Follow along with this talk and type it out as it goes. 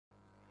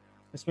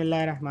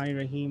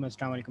Bismillahirrahmanirrahim.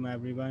 Assalamu alaikum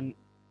everyone.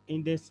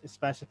 In this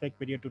specific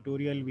video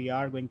tutorial, we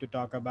are going to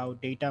talk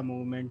about data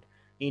movement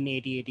in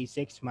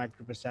 8086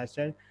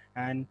 microprocessor,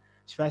 and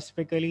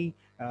specifically,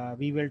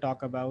 we will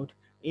talk about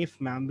if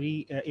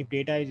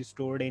data is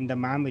stored in the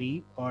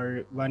memory,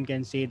 or one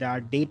can say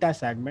that data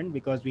segment,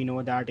 because we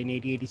know that in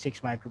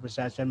 8086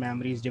 microprocessor,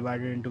 memory is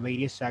divided into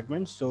various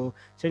segments. So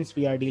since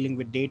we are dealing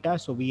with data,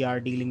 so we are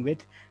dealing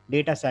with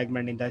data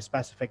segment in the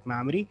specific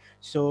memory.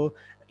 So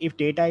if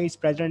data is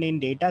present in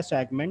data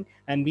segment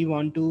and we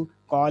want to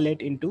call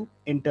it into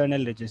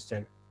internal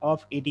register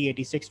of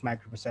 8086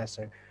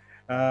 microprocessor,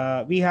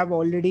 we have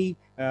already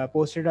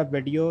posted a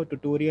video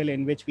tutorial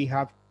in which we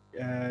have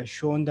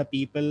shown the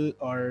people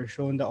or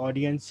shown the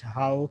audience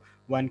how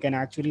one can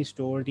actually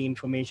store the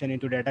information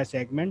into data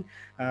segment.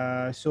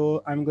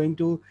 So I'm going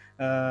to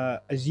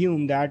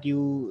assume that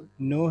you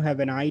know have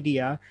an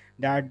idea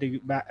that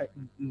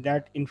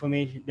that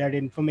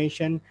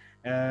information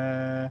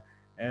uh,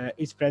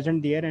 is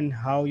present there, and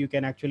how you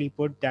can actually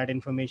put that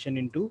information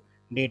into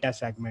data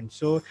segment.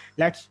 So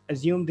let's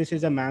assume this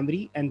is a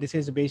memory and this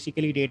is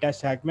basically data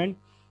segment.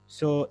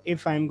 So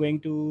if I'm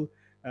going to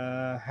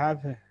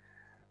have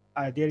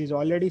there is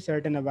already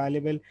certain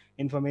available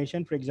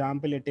information. For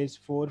example, it is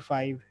 4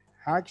 5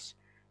 hacks,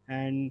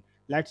 and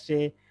let's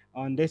say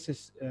on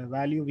this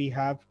value we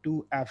have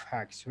 2 f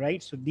hacks,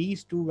 right? So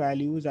these two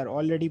values are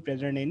already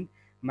present in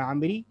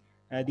memory.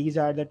 These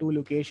are the two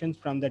locations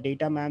from the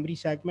data memory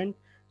segment.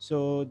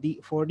 So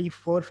the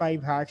 44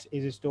 5 hacks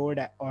is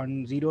stored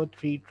on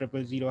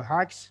 03000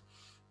 hacks,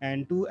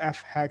 and 2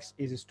 f hacks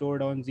is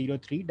stored on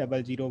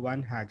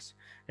 03001 hacks.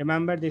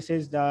 Remember, this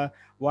is the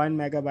 1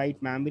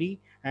 megabyte memory,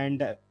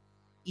 and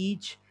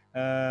each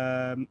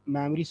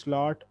memory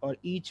slot or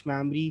each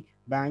memory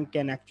bank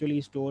can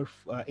actually store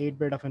 8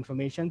 bit of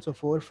information. So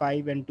 4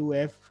 5 and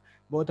 2f,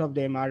 both of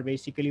them are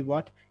basically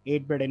what,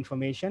 8 bit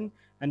information.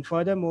 And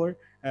furthermore,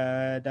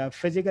 the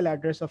physical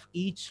address of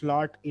each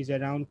slot is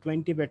around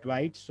 20 bit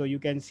wide. So you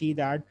can see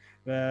that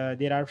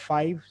there are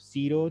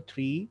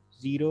 503000.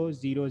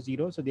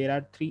 So there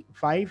are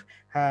five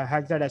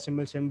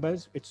hexadecimal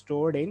symbols which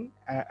stored in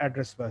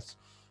address bus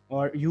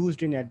or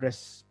used in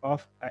address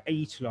of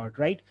each slot,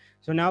 right?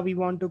 So now we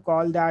want to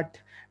call that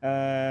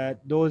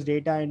those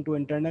data into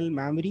internal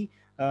memory.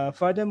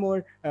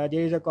 Furthermore, there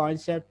is a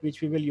concept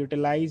which we will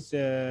utilize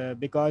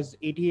because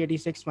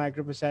 8086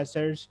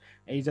 microprocessors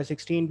is a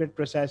 16-bit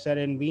processor,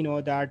 and we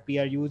know that we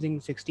are using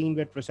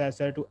 16-bit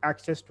processor to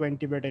access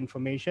 20-bit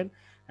information.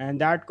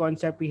 And that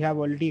concept we have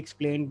already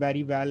explained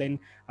very well in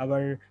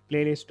our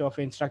playlist of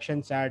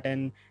instruction set,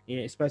 and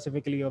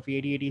specifically of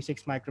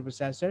 8086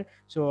 microprocessor.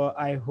 So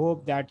I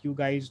hope that you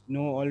guys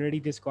know already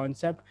this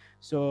concept.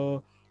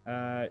 So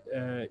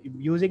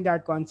using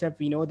that concept,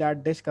 we know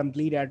that this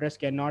complete address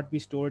cannot be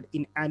stored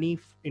in any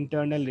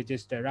internal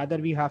register. Rather,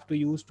 we have to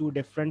use two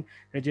different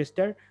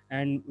register,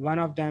 and one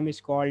of them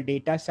is called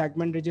data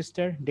segment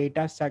register,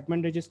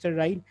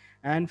 right?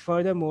 And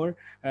furthermore,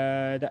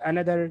 the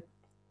another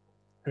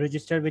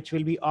register which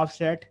will be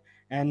offset.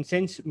 And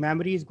since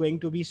memory is going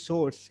to be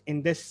source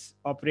in this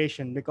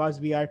operation, because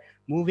we are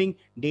moving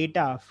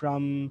data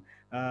from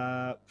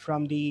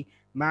the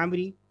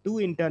memory to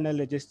internal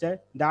register,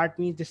 that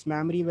means this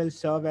memory will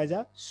serve as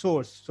a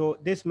source. So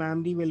this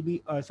memory will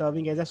be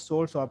serving as a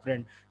source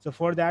operand. So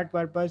for that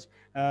purpose,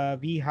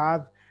 we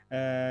have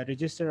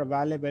register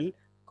available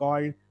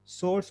called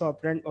source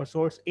operand or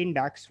source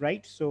index,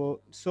 right? So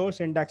source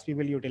index we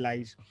will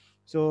utilize.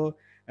 So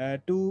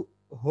to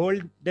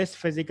hold this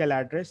physical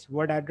address,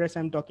 what address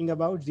I'm talking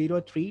about,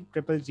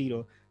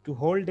 03000, to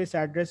hold this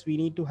address we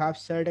need to have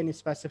certain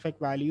specific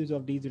values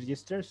of these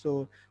registers.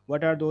 So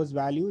what are those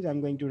values?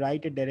 I'm going to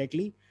write it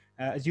directly,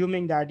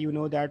 assuming that you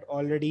know that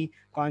already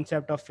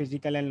concept of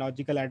physical and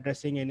logical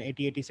addressing in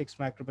 8086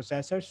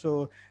 microprocessor.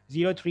 So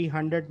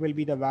 0300 will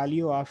be the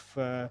value of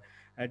a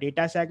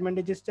data segment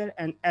register,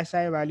 and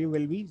si value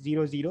will be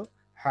 00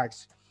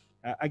 hacks.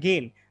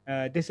 Again,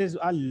 this is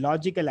a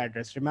logical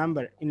address.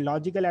 Remember, in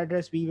logical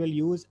address we will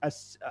use a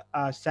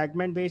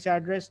segment based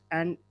address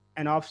and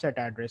an offset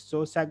address.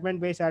 So segment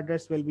based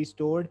address will be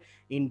stored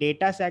in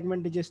data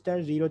segment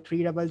register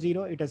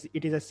 0300.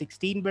 It is a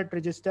 16-bit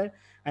register,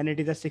 and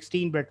it is a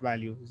 16-bit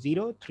value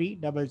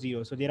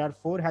 0300. So there are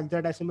four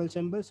hexadecimal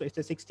symbols, so it's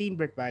a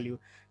 16-bit value.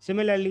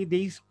 Similarly,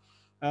 these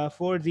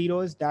four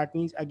zeros, that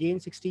means again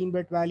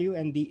 16-bit value,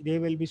 and they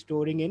will be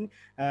storing in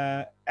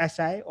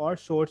si or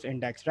source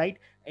index, right?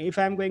 If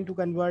I'm going to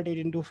convert it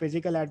into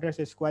physical address,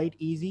 it's quite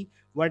easy.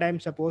 What I'm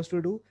supposed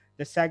to do,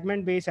 the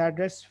segment base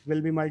address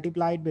will be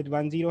multiplied with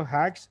 10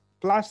 hacks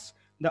plus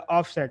the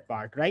offset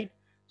part, right?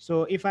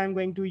 So if I'm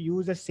going to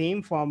use the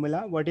same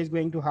formula, what is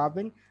going to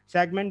happen?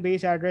 Segment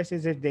base address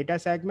is a data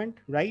segment,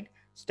 right?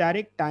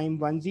 Static time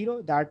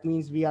 10, that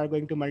means we are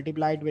going to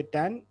multiply it with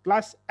 10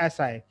 plus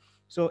si.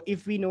 So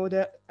if we know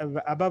the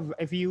above,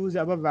 if we use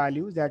above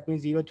values, that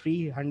means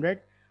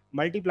 0300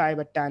 multiply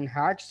by 10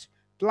 hacks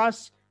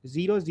plus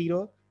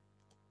 00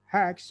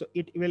 hacks. So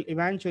it will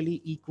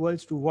eventually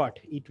equals to what?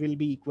 It will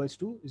be equals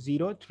to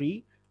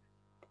 03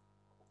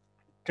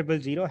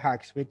 000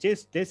 hex, which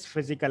is this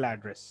physical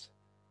address,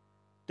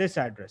 this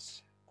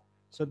address.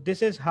 So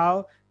this is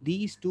how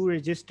these two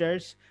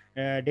registers,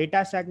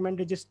 data segment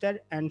register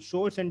and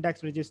source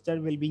index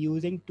register, will be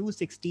using two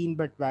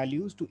 16-bit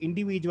values, two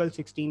individual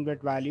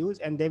 16-bit values,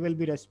 and they will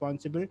be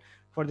responsible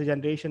for the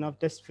generation of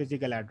this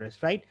physical address,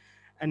 right?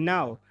 And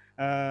now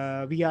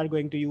we are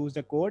going to use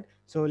the code.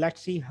 So let's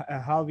see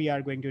how we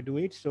are going to do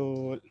it.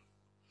 So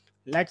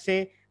let's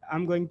say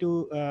I'm going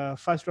to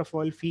first of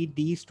all feed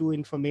these two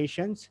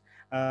informations,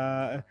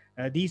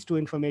 these two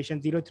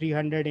information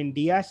 0300 in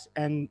ds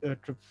and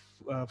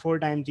 4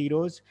 times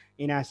zeros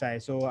in si.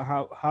 So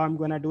how I'm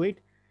going to do it?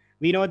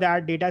 We know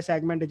that data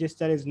segment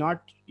register is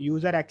not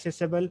user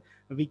accessible.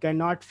 We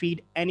cannot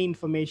feed any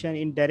information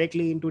in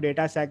directly into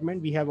data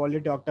segment. We have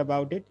already talked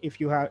about it if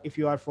you have, if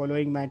you are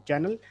following my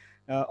channel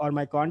or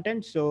my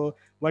content. So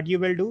what you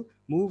will do,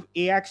 move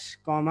ax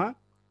comma,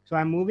 so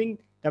I'm moving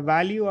the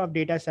value of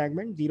data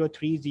segment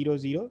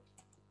 0300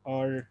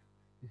 or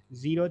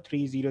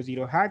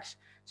 0300 hex.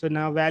 So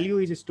now value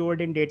is stored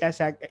in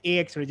data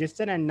ax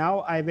register, and now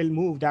I will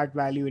move that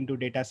value into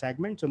data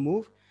segment. So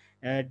move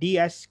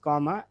ds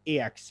comma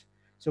ax.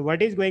 So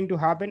what is going to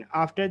happen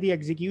after the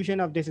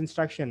execution of this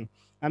instruction?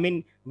 I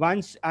mean,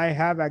 once I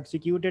have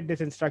executed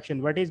this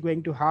instruction, what is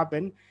going to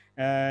happen?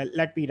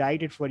 Let me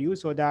write it for you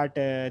so that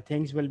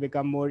things will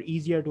become more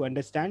easier to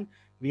understand.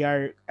 We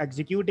are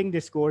executing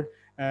this code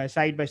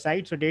side by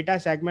side. So data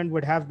segment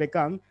would have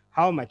become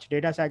how much?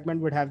 Data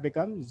segment would have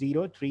become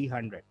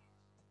 0300,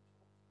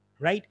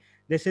 right?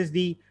 This is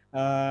the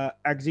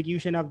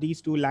execution of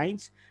these two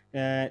lines.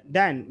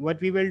 Then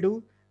what we will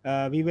do,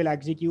 we will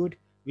execute,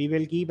 we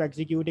will keep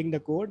executing the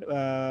code.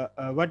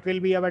 What will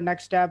be our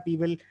next step? We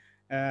will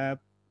uh,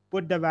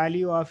 put the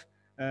value of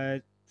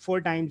 4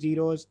 times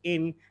zeros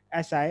in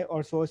si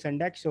or source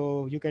index.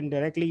 So you can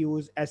directly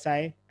use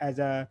si as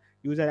a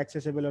user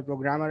accessible or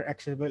programmer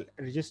accessible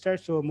register.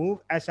 So move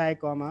si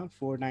comma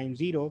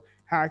 490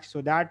 hex.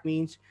 So that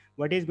means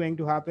what is going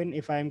to happen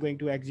if I am going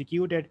to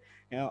execute it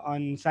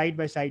on side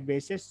by side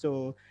basis.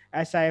 So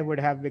si would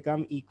have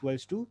become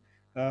equals to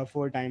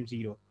 4 times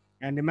 0.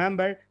 And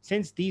remember,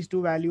 since these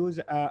two values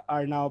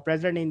are now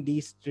present in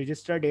these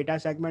register, data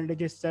segment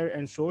register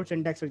and source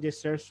index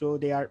register, so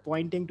they are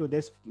pointing to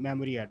this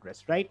memory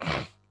address, right?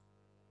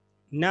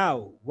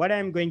 Now, what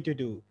I'm going to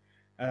do,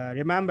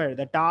 remember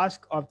the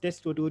task of this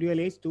tutorial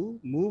is to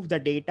move the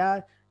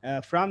data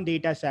from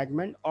data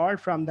segment or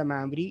from the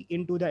memory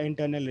into the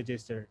internal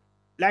register.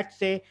 Let's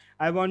say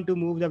I want to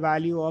move the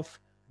value of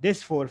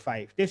this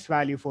 45, this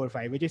value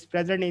 45, which is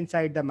present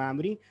inside the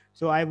memory.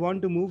 So I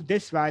want to move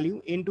this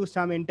value into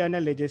some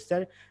internal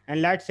register.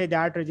 And let's say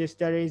that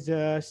register is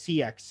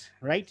CX,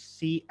 right?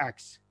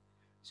 CX.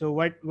 So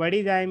what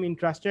is I'm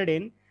interested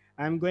in?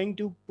 I'm going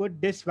to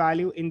put this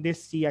value in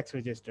this CX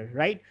register,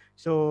 right?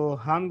 So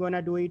how I'm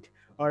gonna do it,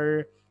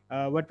 or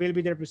what will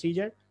be the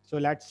procedure? So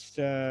let's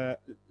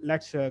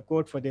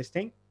code for this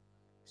thing.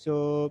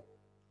 So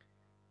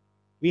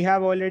we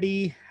have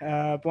already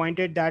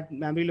pointed that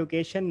memory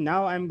location.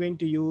 Now I'm going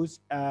to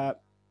use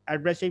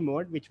addressing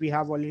mode, which we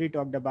have already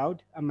talked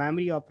about, a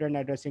memory operand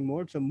addressing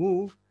mode. So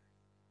move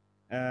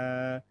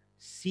uh,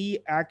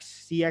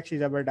 CX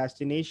is our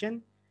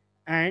destination,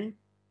 and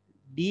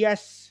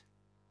DS,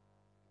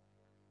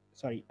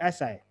 sorry,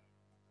 SI.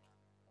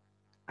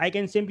 I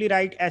can simply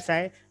write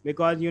SI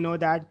because you know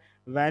that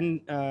when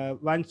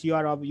once you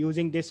are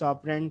using this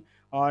operand,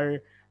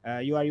 or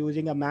you are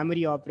using a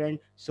memory operand,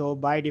 so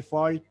by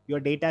default your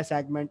data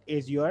segment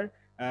is your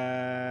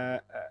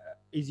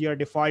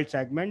default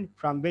segment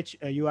from which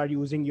you are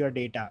using your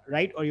data,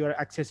 right? Or you are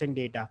accessing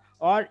data.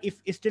 Or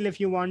if still if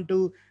you want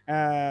to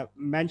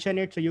mention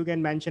it, so you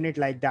can mention it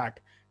like that: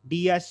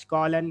 ds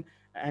colon,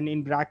 and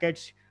in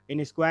brackets,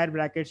 in square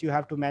brackets, you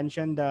have to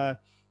mention the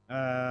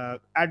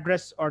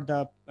address or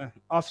the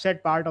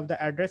offset part of the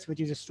address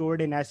which is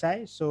stored in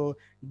si. So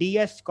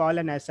ds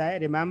colon si,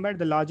 remember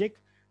the logic.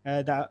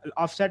 The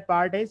offset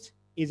part is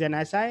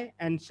an si,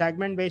 and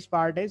segment based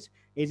part is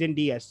in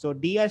ds. So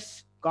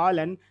ds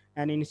colon,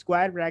 and in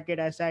square bracket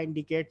si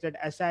indicates that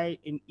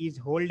is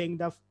holding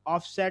the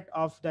offset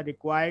of the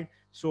required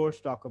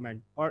source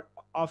document, or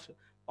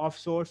of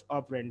source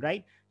operand,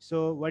 right?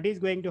 So what is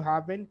going to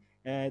happen,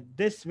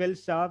 this will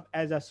serve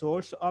as a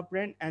source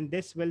operand, and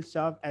this will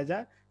serve as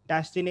a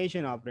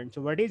destination operand.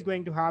 So what is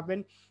going to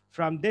happen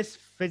from this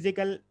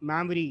physical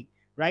memory,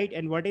 right?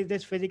 And what is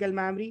this physical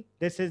memory?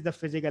 This is the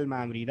physical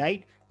memory,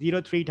 right?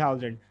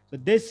 03000. So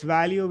this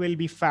value will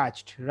be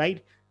fetched,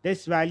 right?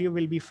 This value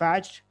will be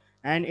fetched,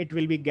 and it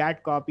will be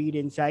get copied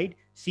inside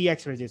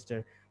CX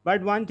register.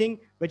 But one thing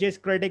which is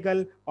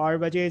critical, or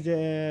which is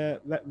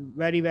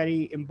very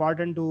very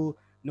important to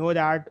know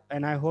that,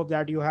 and I hope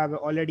that you have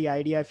already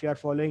idea if you are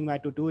following my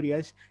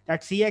tutorials,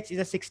 that CX is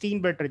a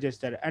 16-bit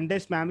register, and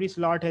this memory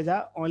slot has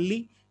a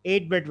only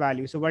 8-bit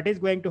value. So what is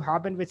going to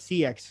happen with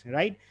CX,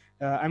 right?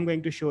 I'm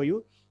going to show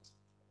you.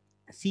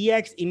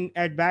 CX in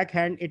at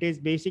backhand, it is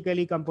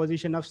basically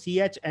composition of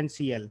CH and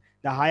CL.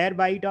 The higher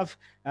byte of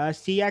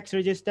CX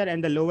register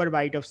and the lower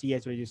byte of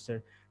CH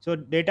register. So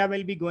data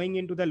will be going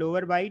into the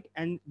lower byte,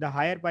 and the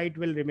higher byte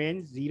will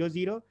remain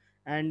 00,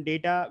 and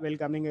data will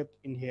coming up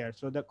in here.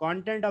 So the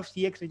content of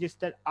CX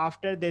register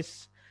after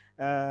this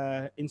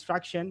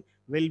instruction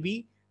will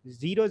be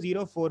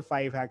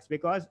 0045 hex,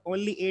 because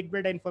only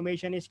 8-bit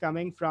information is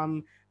coming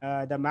from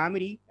the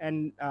memory,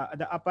 and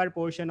the upper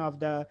portion of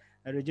the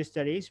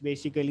register is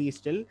basically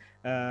still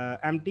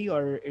empty,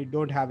 or it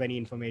don't have any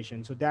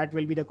information. So that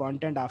will be the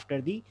content after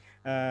the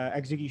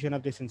execution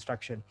of this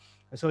instruction.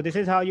 So this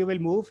is how you will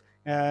move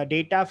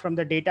data from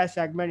the data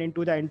segment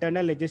into the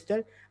internal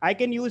register. I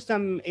can use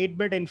some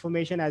 8-bit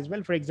information as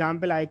well. For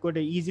example, I could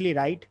easily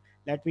write,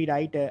 let me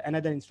write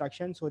another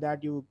instruction so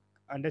that you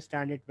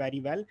understand it very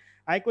well.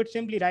 I could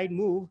simply write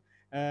move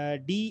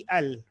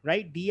DL,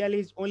 right? DL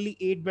is only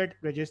 8-bit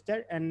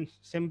register, and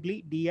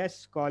simply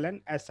DS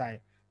colon SI.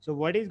 So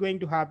what is going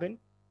to happen?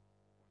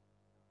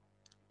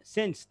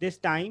 Since this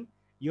time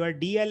your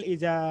DL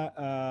is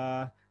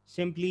a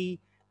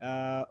simply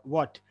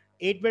what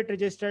 8-bit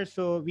register,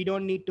 so we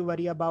don't need to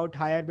worry about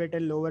higher bit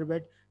and lower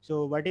bit.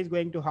 So what is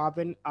going to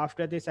happen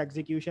after this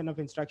execution of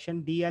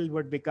instruction, DL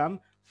would become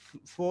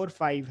 4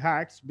 5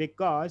 hex,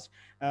 because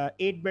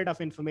 8-bit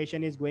of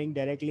information is going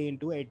directly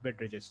into 8-bit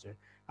register.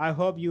 I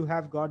hope you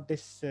have got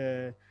this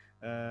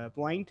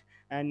point,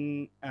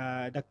 and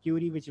the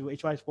query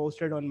which was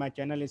posted on my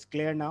channel is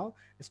clear now.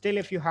 Still,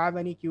 if you have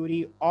any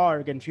query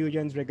or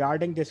confusions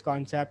regarding this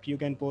concept, you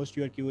can post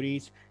your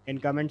queries in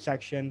comment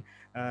section.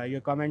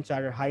 Your comments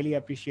are highly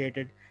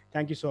appreciated.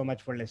 Thank you so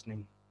much for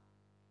listening.